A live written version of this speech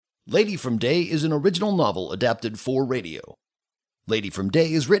Lady from Day is an original novel adapted for radio. Lady from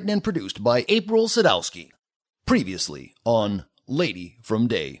Day is written and produced by April Sadowski. Previously on Lady from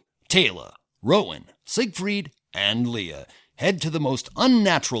Day, Taylor, Rowan, Siegfried, and Leah head to the most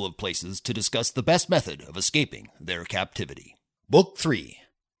unnatural of places to discuss the best method of escaping their captivity. Book 3.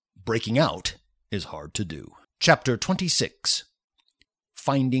 Breaking Out is Hard to Do. Chapter 26.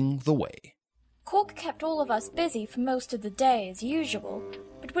 Finding the Way. Cork kept all of us busy for most of the day as usual,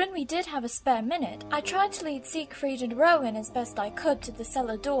 but when we did have a spare minute, I tried to lead Siegfried and Rowan as best I could to the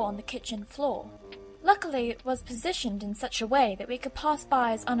cellar door on the kitchen floor. Luckily, it was positioned in such a way that we could pass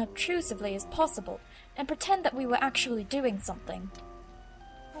by as unobtrusively as possible and pretend that we were actually doing something.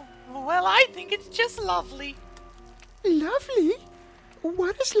 Well, I think it's just lovely. Lovely?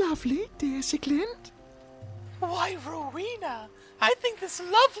 What is lovely, dear Sieglind? Why, Rowena, I think this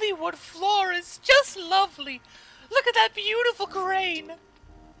lovely wood floor is just lovely. Look at that beautiful grain.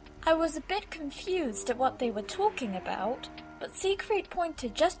 I was a bit confused at what they were talking about, but Siegfried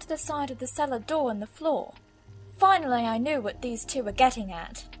pointed just to the side of the cellar door in the floor. Finally, I knew what these two were getting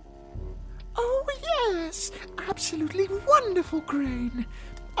at. Oh, yes, absolutely wonderful grain.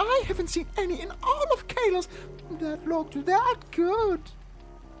 I haven't seen any in all of Kalos that looked that good.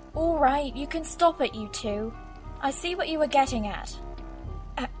 All right, you can stop it, you two. I see what you were getting at.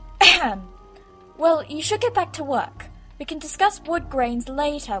 Well, you should get back to work. We can discuss wood grains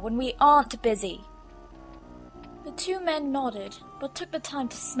later when we aren't busy. The two men nodded, but took the time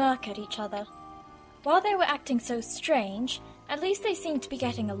to smirk at each other. While they were acting so strange, at least they seemed to be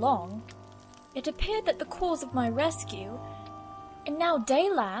getting along. It appeared that the cause of my rescue, and now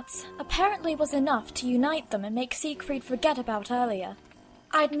Daylats, apparently was enough to unite them and make Siegfried forget about earlier.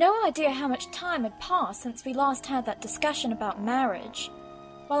 I had no idea how much time had passed since we last had that discussion about marriage.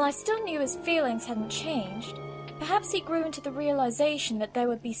 While I still knew his feelings hadn't changed, perhaps he grew into the realization that there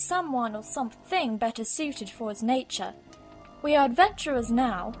would be someone or something better suited for his nature. We are adventurers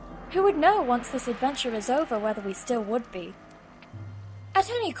now. Who would know once this adventure is over whether we still would be? At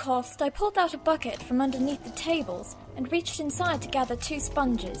any cost, I pulled out a bucket from underneath the tables and reached inside to gather 2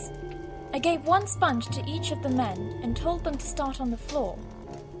 sponges. I gave 1 sponge to each of the men and told them to start on the floor.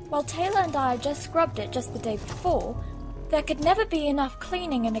 While Taylor and I had just scrubbed it just the day before, there could never be enough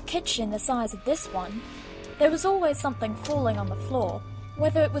cleaning in a kitchen the size of this one. There was always something falling on the floor,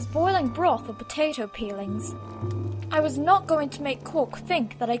 whether it was boiling broth or potato peelings. I was not going to make Cork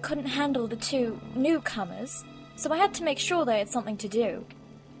think that I couldn't handle the 2 newcomers, so I had to make sure they had something to do.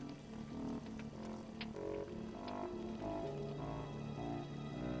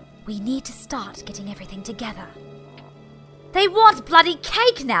 We need to start getting everything together. They want bloody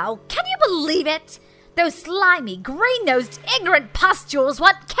cake now! Can you believe it? Those slimy, green-nosed, ignorant pustules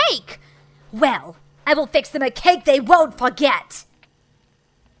want cake! Well, I will fix them a cake they won't forget!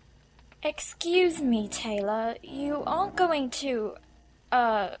 Excuse me, Taylor. You aren't going to,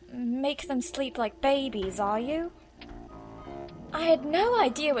 make them sleep like babies, are you? I had no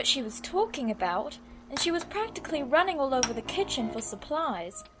idea what she was talking about, and she was practically running all over the kitchen for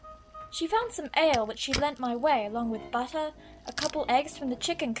supplies. She found some ale which she lent my way along with butter, a couple eggs from the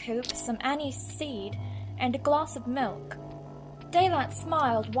chicken coop, some anise seed, and a glass of milk. Daylight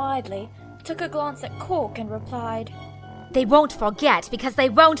smiled widely, took a glance at Cork and replied, They won't forget because they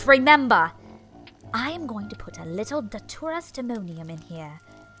won't remember. I am going to put a little Datura stimonium in here.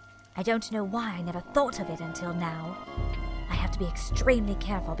 I don't know why I never thought of it until now. I have to be extremely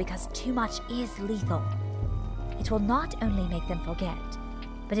careful because too much is lethal. It will not only make them forget,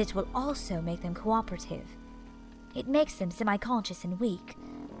 but it will also make them cooperative. It makes them semi-conscious and weak,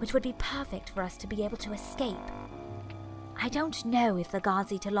 which would be perfect for us to be able to escape. I don't know if the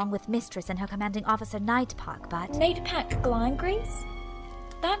guards eat along with Mistress and her commanding officer Nightpack, but... Nightpack Glyngrease?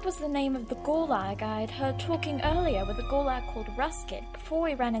 That was the name of the Gaulag I had heard talking earlier with a Gaulag called Rusket before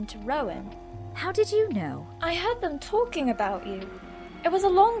we ran into Rowan. How did you know? I heard them talking about you. It was a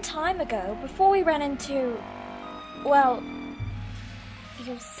long time ago, before we ran into... well...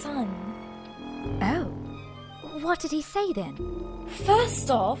 your son. Oh. What did he say then? First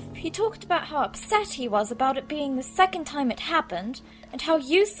off, he talked about how upset he was about it being the second time it happened, and how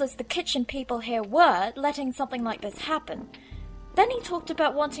useless the kitchen people here were letting something like this happen. Then he talked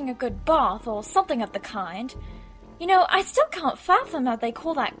about wanting a good bath, or something of the kind. You know, I still can't fathom how they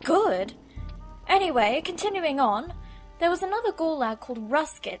call that good. Anyway, continuing on, there was another Gaulag called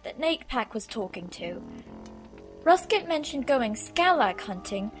Rusket that Nightpack was talking to. Rusket mentioned going Scalag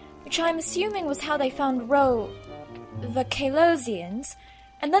hunting, which I'm assuming was how they found the Kalosians,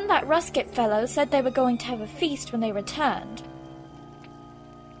 and then that Rusket fellow said they were going to have a feast when they returned.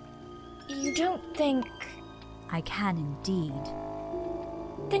 You don't think... I can indeed.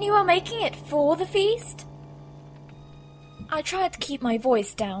 Then you are making it for the feast? I tried to keep my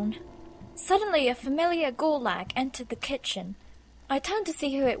voice down. Suddenly a familiar Gholag entered the kitchen. I turned to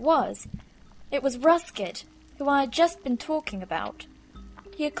see who it was. It was Rusket, who I had just been talking about.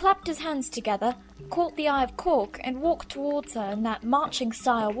 He had clapped his hands together, caught the eye of Cork, and walked towards her in that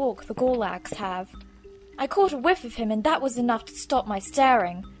marching-style walk the Ghoulags have. I caught a whiff of him, and that was enough to stop my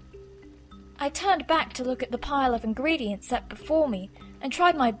staring. I turned back to look at the pile of ingredients set before me, and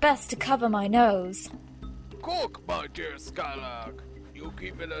tried my best to cover my nose. Cork, my dear Skylark, you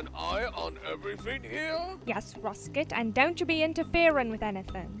keeping an eye on everything here? Yes, Rusket, and don't you be interfering with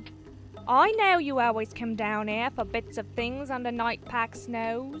anything. I know you always come down here for bits of things under Nightpack's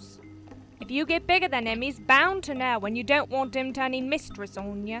nose. If you get bigger than him, he's bound to know, and you don't want him turning mistress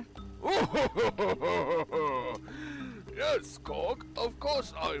on you. Yes, Cork, of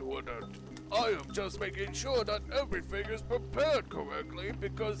course I wouldn't. I am just making sure that everything is prepared correctly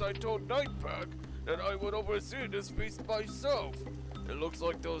because I told Nightpack that I would oversee this feast myself. It looks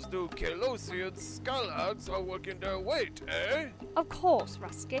like those new Kalosian Skylags are working their weight, eh? Of course,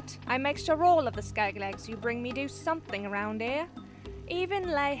 Rusket. I make sure all of the Skylags you bring me do something around here.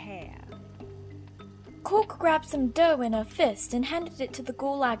 Even lay hair. Cork grabbed some dough in her fist and handed it to the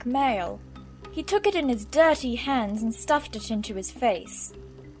Gholag male. He took it in his dirty hands and stuffed it into his face.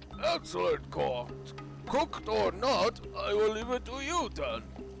 Excellent, Cork. Cooked or not, I will leave it to you then.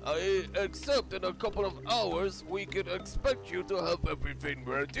 I accept in a couple of hours we can expect you to have everything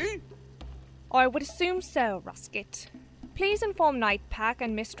ready. I would assume so, Rusket. Please inform Nightpack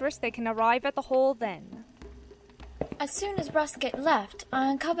and Mistress they can arrive at the hall then. As soon as Rusket left,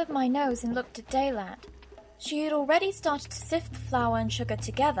 I uncovered my nose and looked at Daylat. She had already started to sift the flour and sugar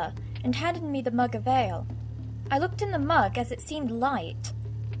together and handed me the mug of ale. I looked in the mug as it seemed light.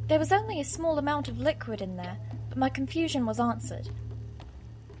 There was only a small amount of liquid in there, but my confusion was answered.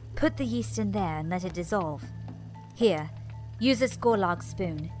 Put the yeast in there and let it dissolve. Here, use this Gholag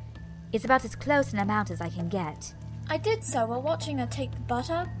spoon. It's about as close an amount as I can get. I did so while watching her take the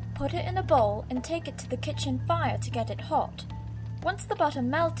butter, put it in a bowl, and take it to the kitchen fire to get it hot. Once the butter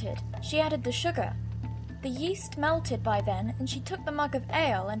melted, she added the sugar. The yeast melted by then, and she took the mug of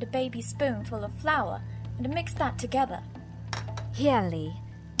ale and a baby spoonful of flour and mixed that together. Here, Lee.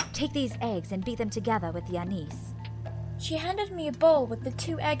 Take these eggs and beat them together with the anise. She handed me a bowl with the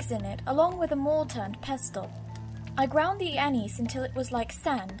 2 eggs in it, along with a mortar and pestle. I ground the anise until it was like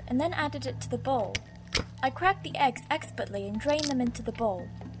sand, and then added it to the bowl. I cracked the eggs expertly and drained them into the bowl.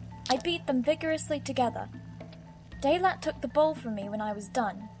 I beat them vigorously together. Daylat took the bowl from me when I was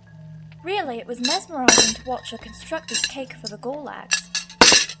done. Really, it was mesmerizing to watch her construct this cake for the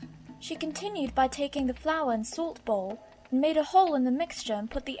Ghoulags. She continued by taking the flour and salt bowl and made a hole in the mixture and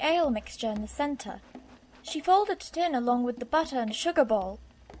put the ale mixture in the center. She folded it in along with the butter and sugar bowl.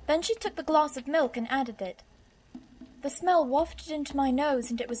 Then she took the glass of milk and added it. The smell wafted into my nose,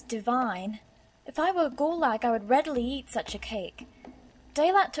 and it was divine. If I were a Gholag, I would readily eat such a cake.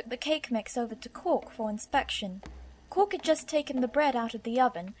 Daylat took the cake mix over to Cork for inspection. Cork had just taken the bread out of the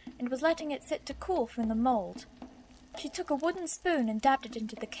oven and was letting it sit to cool from the mold. She took a wooden spoon and dabbed it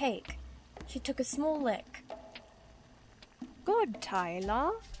into the cake. She took a small lick. Good,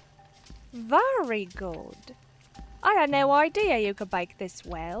 Tyler. Very good. I had no idea you could bake this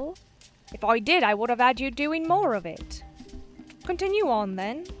well. If I did, I would have had you doing more of it. Continue on,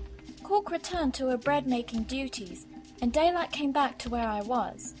 then. Cork returned to her bread-making duties, and Daylat came back to where I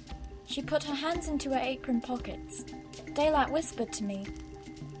was. She put her hands into her apron pockets. Daylat whispered to me,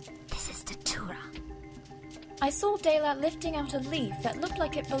 This is Datura. I saw Daylat lifting out a leaf that looked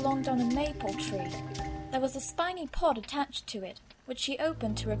like it belonged on a maple tree. There was a spiny pod attached to it, which she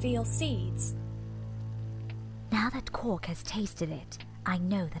opened to reveal seeds. Now that Cork has tasted it, I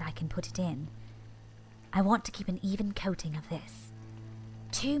know that I can put it in. I want to keep an even coating of this.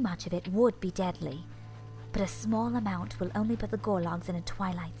 Too much of it would be deadly, but a small amount will only put the Gholags in a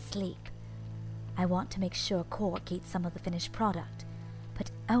twilight sleep. I want to make sure Cork eats some of the finished product,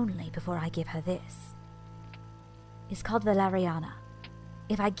 but only before I give her this. It's called Valeriana.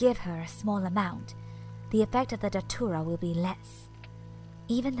 If I give her a small amount, the effect of the Datura will be less.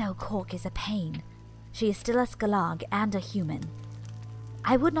 Even though Cork is a pain, she is still a Skalag and a human.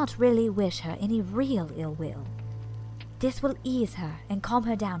 I would not really wish her any real ill will. This will ease her and calm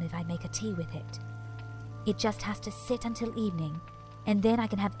her down if I make a tea with it. It just has to sit until evening, and then I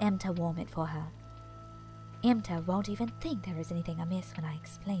can have Emta warm it for her. Emta won't even think there is anything amiss when I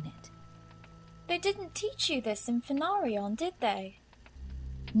explain it. They didn't teach you this in Fenarion, did they?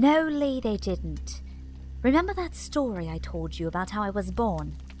 No, Lee, they didn't. Remember that story I told you about how I was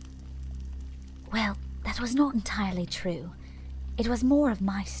born? Well, that was not entirely true. It was more of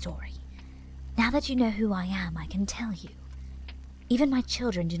my story. Now that you know who I am, I can tell you. Even my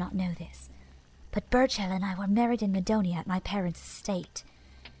children do not know this, but Burchell and I were married in Madonia at my parents' estate.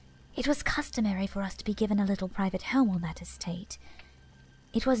 It was customary for us to be given a little private home on that estate.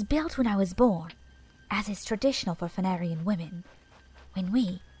 It was built when I was born, as is traditional for Fenarian women. When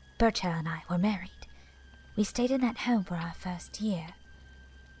we, Burchell and I, were married, we stayed in that home for our first year.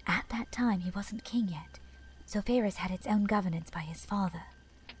 At that time, he wasn't king yet, so Faerus had its own governance by his father.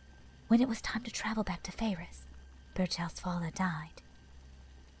 When it was time to travel back to Faerus, Burchell's father died.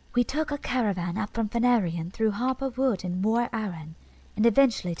 We took a caravan up from Fenarian through Harper Wood and Moor Aran, and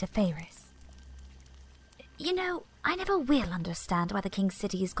eventually to Faerus. You know, I never will understand why the king's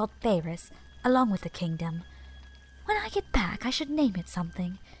city is called Faerus, along with the kingdom. When I get back, I should name it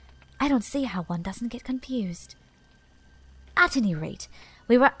something. I don't see how one doesn't get confused. At any rate,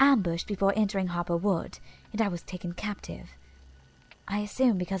 we were ambushed before entering Harper Wood, and I was taken captive. I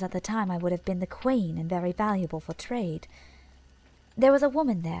assume because at the time I would have been the queen and very valuable for trade. There was a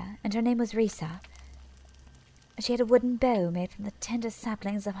woman there, and her name was Risa. She had a wooden bow made from the tender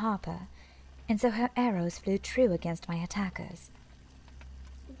saplings of Harper, and so her arrows flew true against my attackers.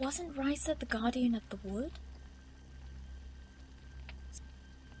 Wasn't Risa the guardian of the wood?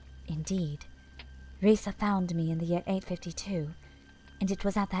 Indeed. Risa found me in the year 852, and it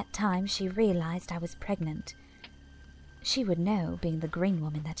was at that time she realized I was pregnant. She would know, being the green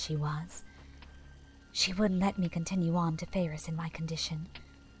woman that she was. She wouldn't let me continue on to Faerus in my condition.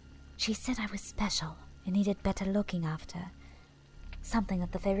 She said I was special and needed better looking after, something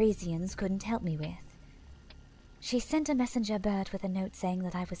that the Faeresians couldn't help me with. She sent a messenger bird with a note saying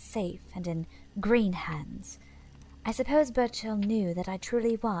that I was safe and in green hands. I suppose Burchell knew that I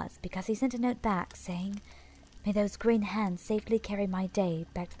truly was, because he sent a note back saying, "May those green hands safely carry my day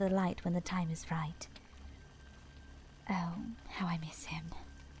back to the light when the time is right." Oh, how I miss him.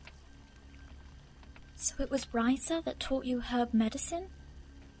 So it was Risa that taught you herb medicine?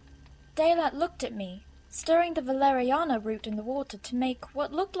 Daylat looked at me, stirring the valeriana root in the water to make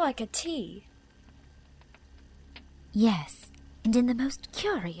what looked like a tea. Yes, and in the most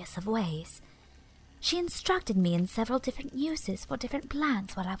curious of ways. She instructed me in several different uses for different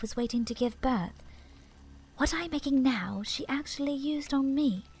plants while I was waiting to give birth. What I'm making now, she actually used on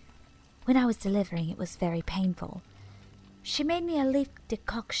me. When I was delivering, it was very painful. She made me a leaf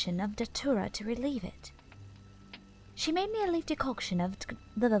decoction of datura to relieve it. She made me a leaf decoction of datura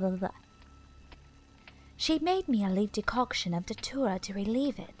to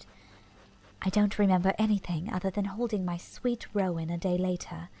relieve it. I don't remember anything other than holding my sweet Rowan a day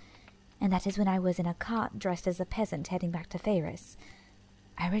later, and that is when I was in a cart dressed as a peasant heading back to Faerus.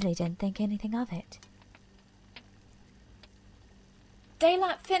 I really didn't think anything of it.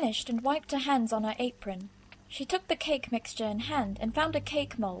 Daylat finished and wiped her hands on her apron. She took the cake mixture in hand and found a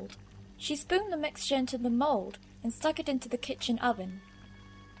cake mold. She spooned the mixture into the mold and stuck it into the kitchen oven.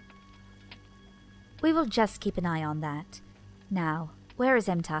 We will just keep an eye on that. Now, where is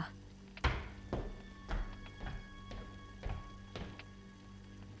Emta?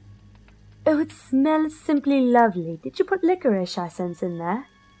 Oh, it smells simply lovely. Did you put licorice essence in there?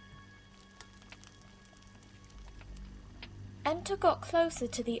 Emta got closer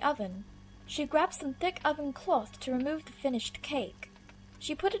to the oven. She grabbed some thick oven cloth to remove the finished cake.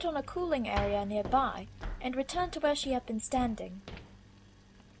 She put it on a cooling area nearby and returned to where she had been standing.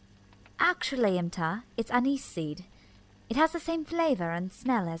 Actually, Emta, it's anise seed. It has the same flavor and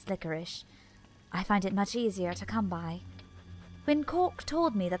smell as licorice. I find it much easier to come by. When Cork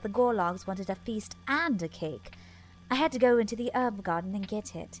told me that the Gorlogs wanted a feast and a cake, I had to go into the herb garden and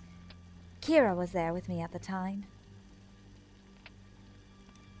get it. Kira was there with me at the time.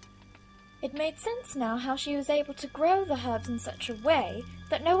 It made sense now how she was able to grow the herbs in such a way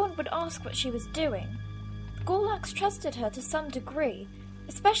that no one would ask what she was doing. The Gorlogs trusted her to some degree,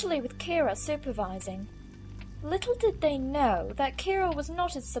 especially with Kira supervising. Little did they know that Kira was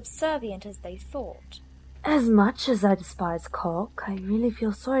not as subservient as they thought. As much as I despise Cork, I really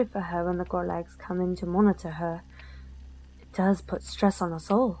feel sorry for her when the Gorlags come in to monitor her. It does put stress on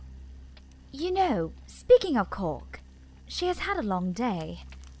us all. You know, speaking of Cork, she has had a long day.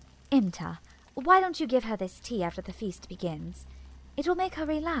 Emta, why don't you give her this tea after the feast begins? It will make her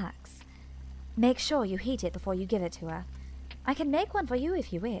relax. Make sure you heat it before you give it to her. I can make one for you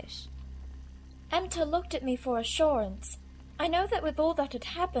if you wish. Emta looked at me for assurance. I know that with all that had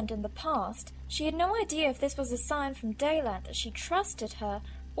happened in the past, she had no idea if this was a sign from Daylat that she trusted her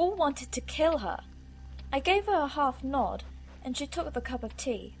or wanted to kill her. I gave her a half nod, and she took the cup of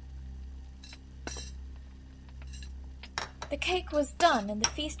tea. The cake was done, and the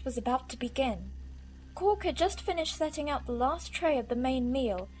feast was about to begin. Cork had just finished setting out the last tray of the main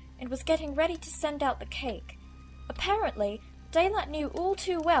meal and was getting ready to send out the cake. Apparently, Daylight knew all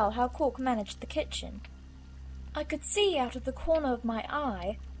too well how Cork managed the kitchen. I could see out of the corner of my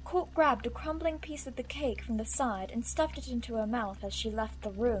eye, Cork grabbed a crumbling piece of the cake from the side and stuffed it into her mouth as she left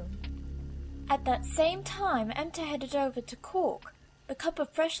the room. At that same time, Emta headed over to Cork, the cup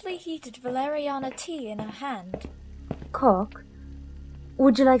of freshly heated valeriana tea in her hand. Cork,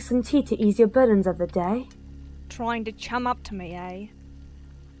 would you like some tea to ease your burdens of the day? Trying to chum up to me, eh?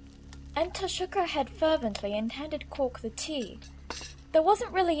 Emta shook her head fervently and handed Cork the tea. There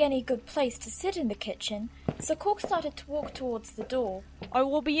wasn't really any good place to sit in the kitchen, so Cork started to walk towards the door. I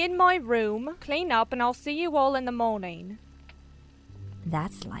will be in my room, clean up, and I'll see you all in the morning.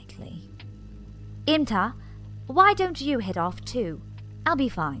 That's likely. Imta, why don't you head off too? I'll be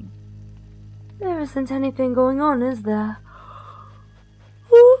fine. There isn't anything going on, is there?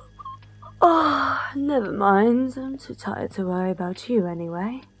 Ooh. Oh, never mind. I'm too tired to worry about you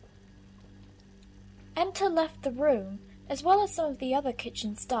anyway. Emta left the room, as well as some of the other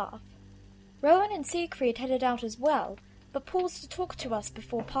kitchen staff. Rowan and Siegfried headed out as well, but paused to talk to us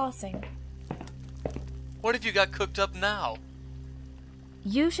before passing. What have you got cooked up now?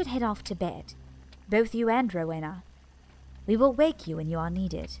 You should head off to bed. Both you and Rowena. We will wake you when you are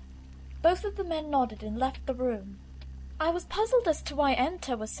needed. Both of the men nodded and left the room. I was puzzled as to why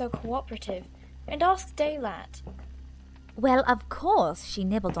Emta was so cooperative, and asked Daylat. Well, of course she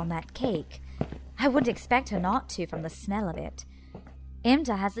nibbled on that cake. I wouldn't expect her not to from the smell of it.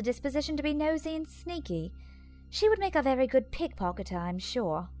 Imta has the disposition to be nosy and sneaky. She would make a very good pickpocketer, I'm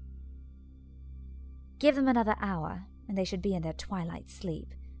sure. Give them another hour, and they should be in their twilight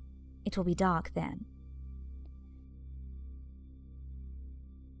sleep. It will be dark then.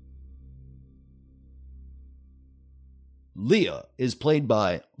 Leah is played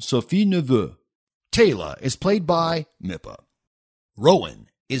by Sophie Neveu. Taylor is played by Mippa. Rowan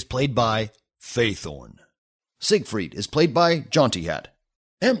is played by Faithorn. Siegfried is played by Jaunty Hat.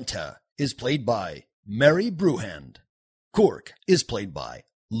 Emta is played by Mary Brewhand. Cork is played by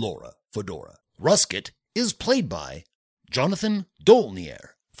Laura Fedora. Rusket is played by Jonathan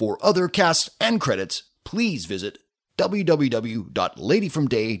Dolnier. For other casts and credits, please visit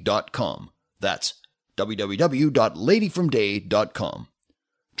www.ladyfromday.com. That's www.ladyfromday.com.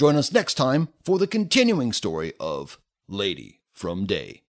 Join us next time for the continuing story of Lady from Day.